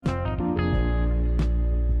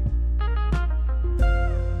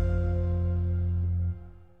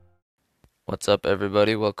What's up,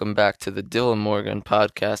 everybody? Welcome back to the Dylan Morgan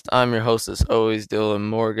podcast. I'm your host, as always, Dylan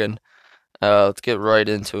Morgan. Let's get right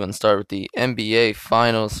into it and start with the NBA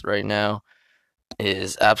Finals right now. It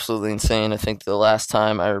is absolutely insane. I think the last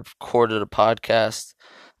time I recorded a podcast,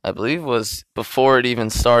 I believe, was before it even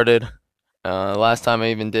started. Last time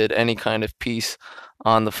I even did any kind of piece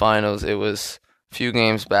on the finals, it was a few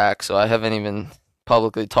games back, so I haven't even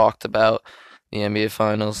publicly talked about the NBA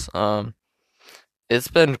Finals. It's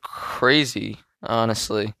been crazy,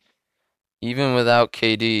 honestly. Even without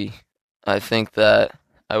KD, I think that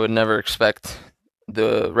I would never expect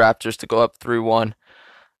the Raptors to go up 3-1.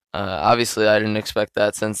 Obviously, I didn't expect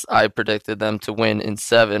that since I predicted them to win in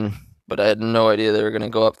seven, but I had no idea they were going to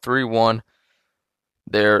go up 3-1.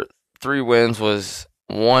 Their three wins was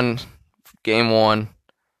game one,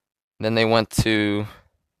 then they went to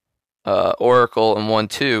Oracle and won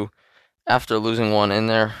two after losing one in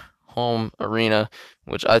their home arena,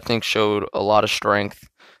 which I think showed a lot of strength.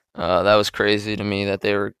 That was crazy to me that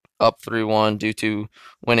they were up 3-1 due to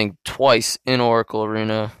winning twice in Oracle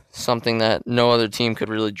Arena, something that no other team could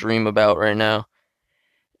really dream about right now.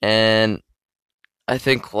 And I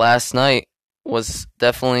think last night was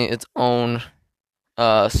definitely its own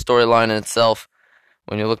storyline in itself.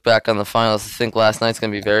 When you look back on the finals, I think last night's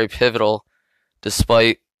going to be very pivotal,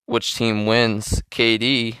 despite which team wins.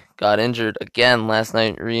 KD got injured again last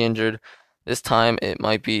night, re-injured. This time it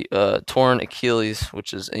might be a torn Achilles,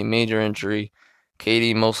 which is a major injury.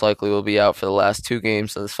 KD most likely will be out for the last two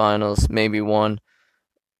games of the finals, maybe one.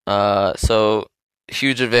 So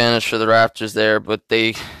huge advantage for the Raptors there, but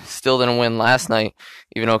they still didn't win last night,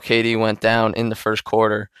 even though KD went down in the first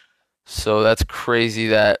quarter. So that's crazy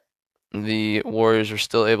that the Warriors were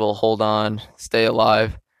still able to hold on, stay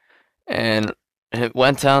alive, and it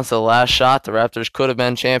went down to the last shot. The Raptors could have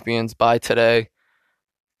been champions by today.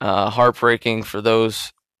 Heartbreaking for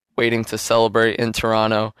those waiting to celebrate in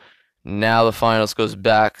Toronto. Now the finals goes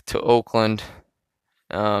back to Oakland.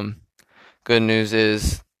 Good news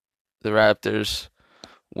is the Raptors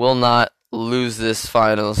will not lose this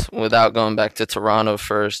finals without going back to Toronto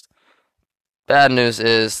first. Bad news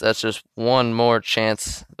is that's just one more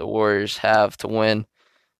chance the Warriors have to win.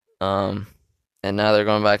 And now they're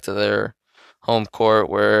going back to their home court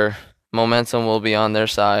where momentum will be on their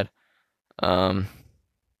side.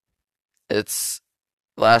 It's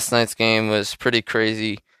last night's game was pretty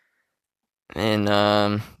crazy,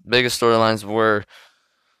 and biggest storylines were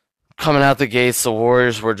coming out the gates. The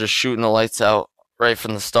Warriors were just shooting the lights out right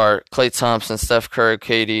from the start. Klay Thompson, Steph Curry,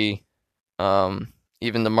 KD,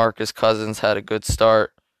 even DeMarcus Cousins had a good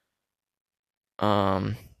start.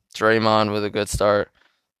 Draymond with a good start.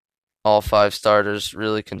 All five starters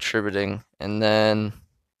really contributing, and then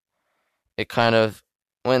it kind of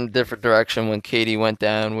went a different direction when KD went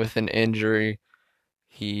down with an injury.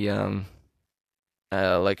 He,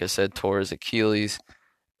 like I said, tore his Achilles,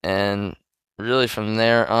 and really from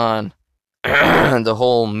there on, the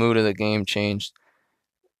whole mood of the game changed.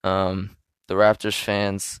 The Raptors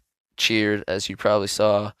fans cheered, as you probably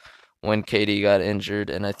saw, when KD got injured,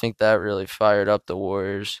 and I think that really fired up the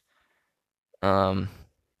Warriors.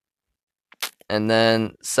 And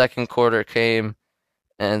then second quarter came,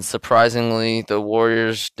 and surprisingly, the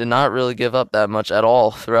Warriors did not really give up that much at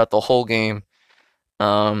all throughout the whole game.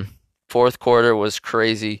 Fourth quarter was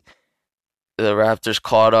crazy. The Raptors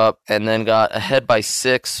caught up and then got ahead by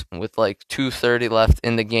 6 with like 2:30 left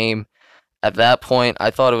in the game. At that point, I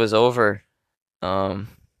thought it was over. Um,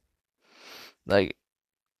 like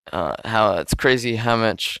how it's crazy how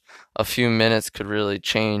much a few minutes could really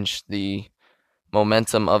change the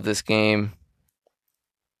momentum of this game.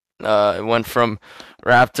 It went from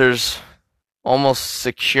Raptors almost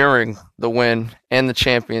securing the win and the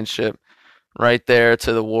championship right there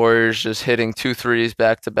to the Warriors just hitting two threes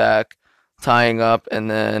back to back, tying up,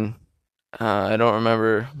 and then I don't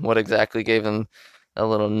remember what exactly gave them a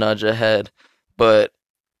little nudge ahead, but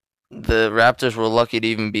the Raptors were lucky to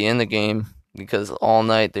even be in the game because all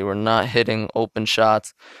night they were not hitting open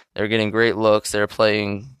shots. They were getting great looks. They were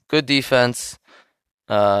playing good defense,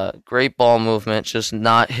 great ball movement, just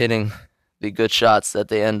not hitting the good shots that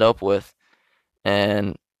they end up with.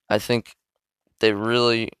 And I think they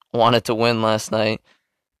really wanted to win last night,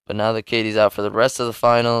 but now that KD's out for the rest of the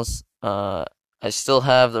finals, I still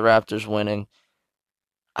have the Raptors winning.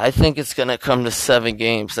 I think it's going to come to 7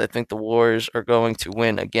 games. I think the Warriors are going to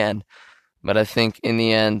win again, but I think in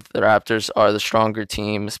the end, the Raptors are the stronger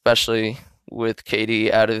team, especially with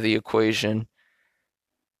KD out of the equation.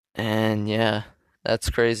 And yeah, that's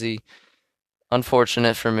crazy.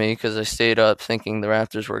 Unfortunate for me because I stayed up thinking the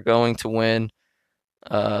Raptors were going to win.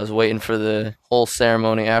 I was waiting for the whole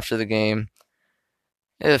ceremony after the game,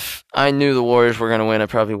 If I knew the Warriors were going to win, I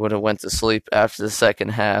probably would have went to sleep after the second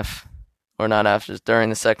half, or not after, during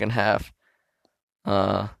the second half.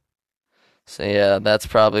 Uh, so yeah, that's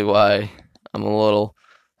probably why I'm a little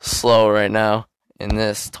slow right now in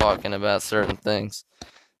this talking about certain things.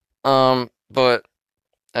 But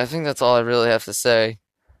I think that's all I really have to say.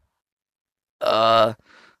 Uh,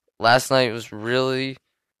 Last night was really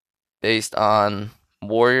based on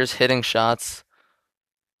Warriors hitting shots.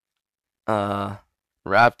 Uh,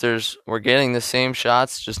 Raptors were getting the same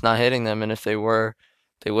shots, just not hitting them, and if they were,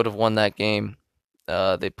 they would have won that game.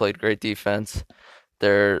 They played great defense.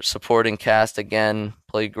 Their supporting cast again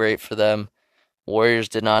played great for them. Warriors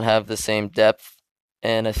did not have the same depth,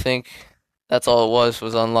 and I think that's all it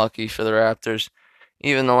was unlucky for the Raptors.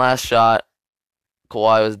 Even the last shot,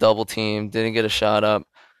 Kawhi was double teamed, didn't get a shot up.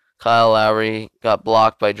 Kyle Lowry got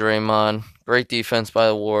blocked by Draymond. Great defense by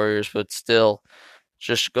the Warriors, but still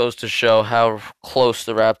just goes to show how close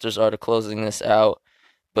the Raptors are to closing this out.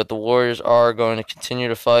 But the Warriors are going to continue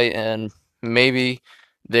to fight, and maybe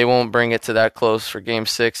they won't bring it to that close for Game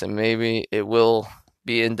 6, and maybe it will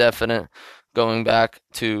be indefinite going back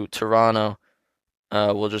to Toronto.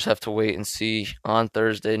 We'll just have to wait and see on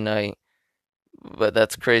Thursday night. But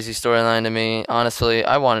that's a crazy storyline to me. Honestly,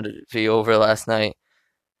 I wanted it to be over last night.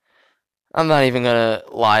 I'm not even gonna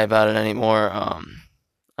lie about it anymore.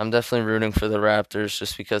 I'm definitely rooting for the Raptors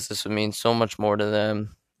just because this would mean so much more to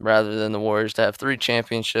them rather than the Warriors to have 3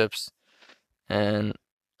 championships. And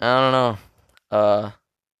I don't know.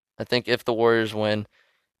 I think if the Warriors win,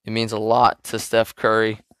 it means a lot to Steph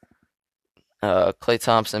Curry, Klay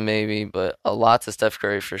Thompson maybe, but a lot to Steph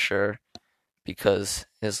Curry for sure because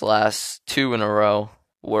his last 2 in a row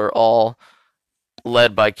were all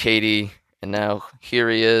led by KD, and now here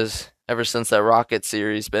he is. Ever since that Rocket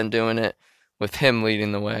series, been doing it with him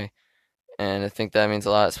leading the way. And I think that means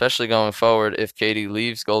a lot, especially going forward. If KD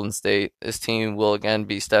leaves Golden State, this team will again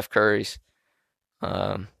be Steph Curry's.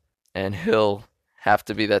 Um, and he'll have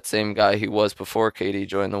to be that same guy he was before KD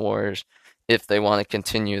joined the Warriors if they want to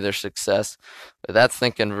continue their success. But that's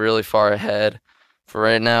thinking really far ahead. For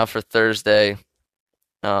right now, for Thursday,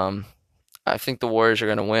 um, I think the Warriors are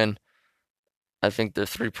going to win. I think their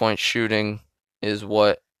 3-point shooting is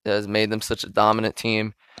what has made them such a dominant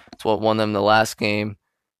team. It's what won them the last game.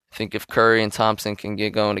 I think if Curry and Thompson can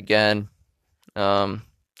get going again, um,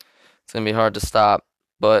 it's going to be hard to stop.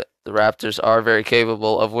 But the Raptors are very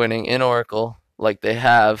capable of winning in Oracle like they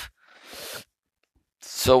have.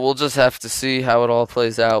 So we'll just have to see how it all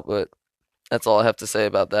plays out. But that's all I have to say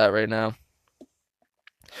about that right now.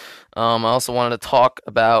 I also wanted to talk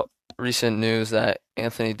about recent news that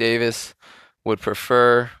Anthony Davis would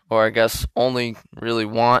prefer, or I guess only really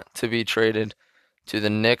want to be traded to the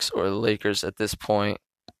Knicks or the Lakers at this point.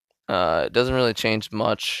 It doesn't really change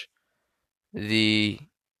much. The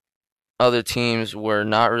other teams were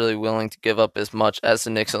not really willing to give up as much as the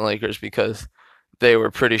Knicks and Lakers because they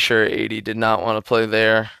were pretty sure AD did not want to play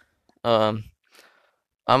there. Um,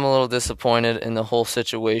 I'm a little disappointed in the whole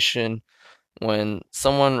situation when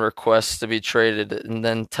someone requests to be traded and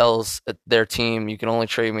then tells their team, you can only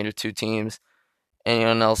trade me to 2 teams.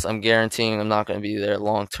 Anyone else, I'm guaranteeing I'm not going to be there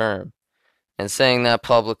long term. And saying that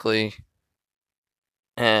publicly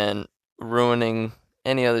and ruining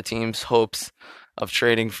any other team's hopes of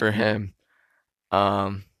trading for him.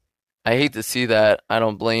 Um, I hate to see that. I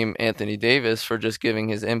don't blame Anthony Davis for just giving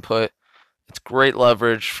his input. It's great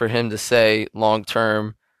leverage for him to say long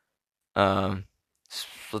term. Um,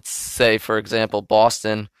 let's say, for example,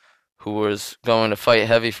 Boston, who was going to fight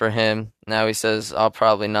heavy for him. Now he says, I'll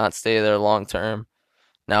probably not stay there long term.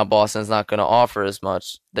 Now Boston's not going to offer as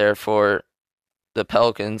much. Therefore, the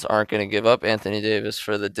Pelicans aren't going to give up Anthony Davis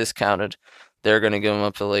for the discounted. They're going to give him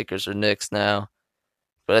up to Lakers or Knicks now.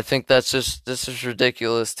 But I think this is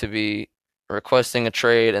ridiculous to be requesting a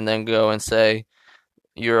trade and then go and say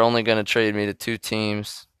you're only going to trade me to 2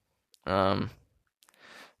 teams. Um,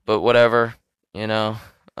 but whatever, you know.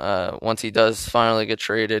 Once he does finally get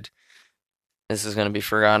traded, this is going to be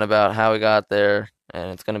forgotten about how he got there,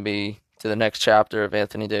 and it's going to be to the next chapter of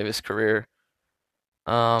Anthony Davis' career.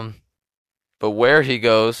 Um, but where he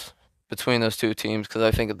goes between those 2 teams, because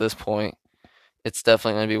I think at this point it's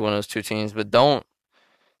definitely going to be one of those 2 teams. But don't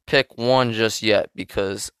pick one just yet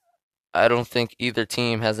because I don't think either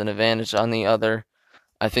team has an advantage on the other.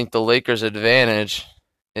 I think the Lakers' advantage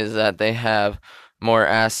is that they have more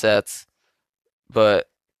assets, but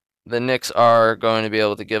the Knicks are going to be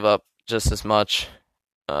able to give up just as much.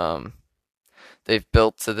 Um, they've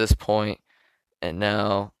built to this point, and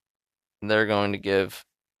now they're going to give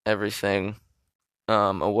everything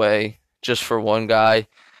away just for one guy,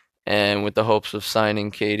 and with the hopes of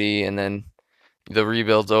signing KD and then the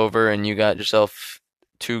rebuild's over and you got yourself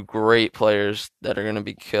two great players that are going to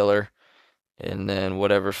be killer. And then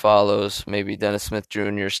whatever follows, maybe Dennis Smith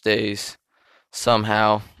Jr. stays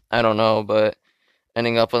somehow. I don't know, but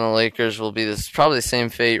ending up on the Lakers will be this probably the same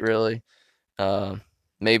fate, really. Uh,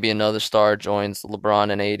 Maybe another star joins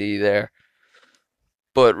LeBron and AD there.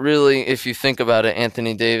 But really, if you think about it,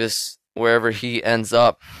 Anthony Davis, wherever he ends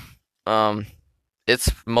up, um,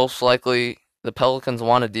 it's most likely the Pelicans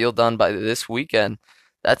want a deal done by this weekend.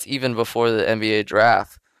 That's even before the NBA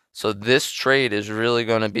draft. So this trade is really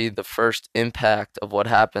going to be the first impact of what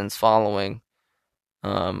happens following.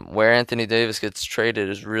 Where Anthony Davis gets traded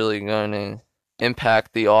is really going to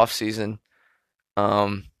impact the offseason.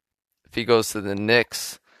 If he goes to the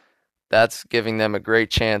Knicks, that's giving them a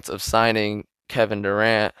great chance of signing Kevin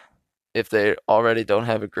Durant if they already don't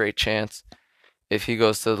have a great chance. If he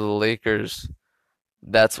goes to the Lakers,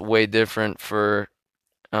 that's way different for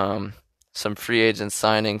um, some free agent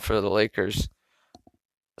signing for the Lakers.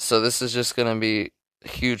 So this is just going to be a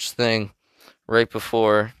huge thing right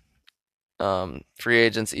before free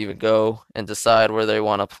agents even go and decide where they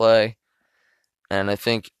want to play. And I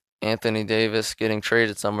think Anthony Davis getting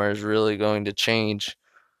traded somewhere is really going to change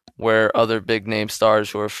where other big name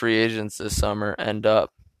stars who are free agents this summer end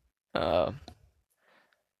up. Uh,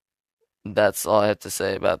 that's all I have to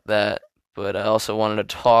say about that. But I also wanted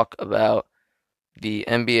to talk about the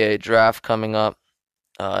NBA draft coming up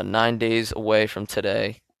 9 days away from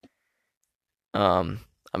today. Um,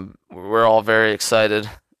 we're all very excited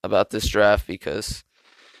about this draft because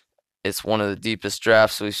it's one of the deepest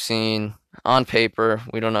drafts we've seen on paper.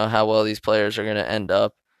 We don't know how well these players are going to end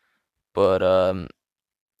up, but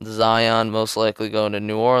Zion most likely going to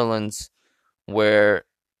New Orleans, where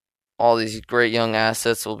all these great young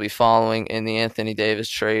assets will be following in the Anthony Davis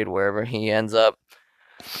trade wherever he ends up.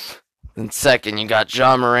 Then second, you got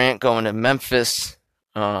Ja Morant going to Memphis.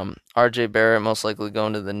 RJ Barrett most likely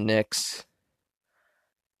going to the Knicks.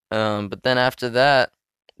 But then after that,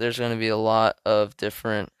 there's going to be a lot of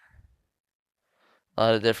different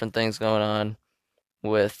things going on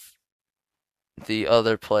with the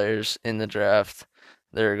other players in the draft.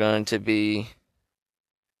 There are going to be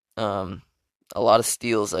um, a lot of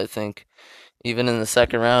steals, I think. Even in the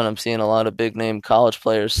second round, I'm seeing a lot of big name college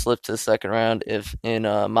players slip to the second round if in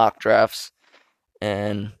mock drafts,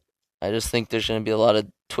 and I just think there's going to be a lot of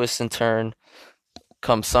twist and turn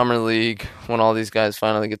come summer league when all these guys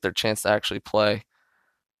finally get their chance to actually play.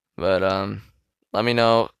 But let me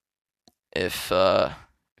know if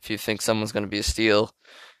you think someone's going to be a steal,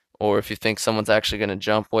 or if you think someone's actually going to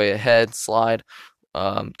jump way ahead, slide.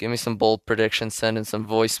 Give me some bold predictions, send in some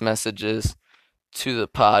voice messages to the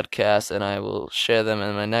podcast, and I will share them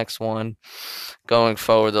in my next one. Going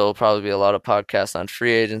forward, there will probably be a lot of podcasts on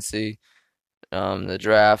free agency, the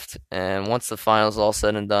draft, and once the finals all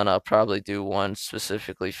said and done, I'll probably do one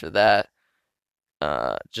specifically for that,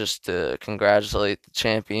 just to congratulate the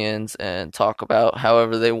champions and talk about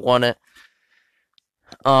however they won it.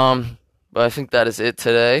 But I think that is it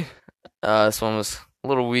today. This one was a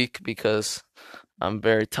little weak because I'm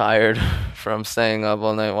very tired from staying up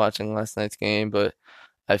all night watching last night's game, but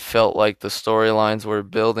I felt like the storylines were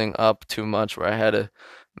building up too much where I had to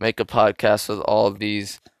make a podcast with all of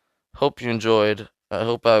these. Hope you enjoyed. I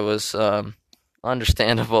hope I was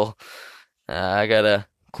understandable. I gotta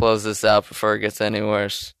close this out before it gets any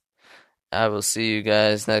worse. I will see you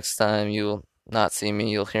guys next time. You'll not see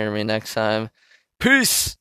me, you'll hear me next time. Peace!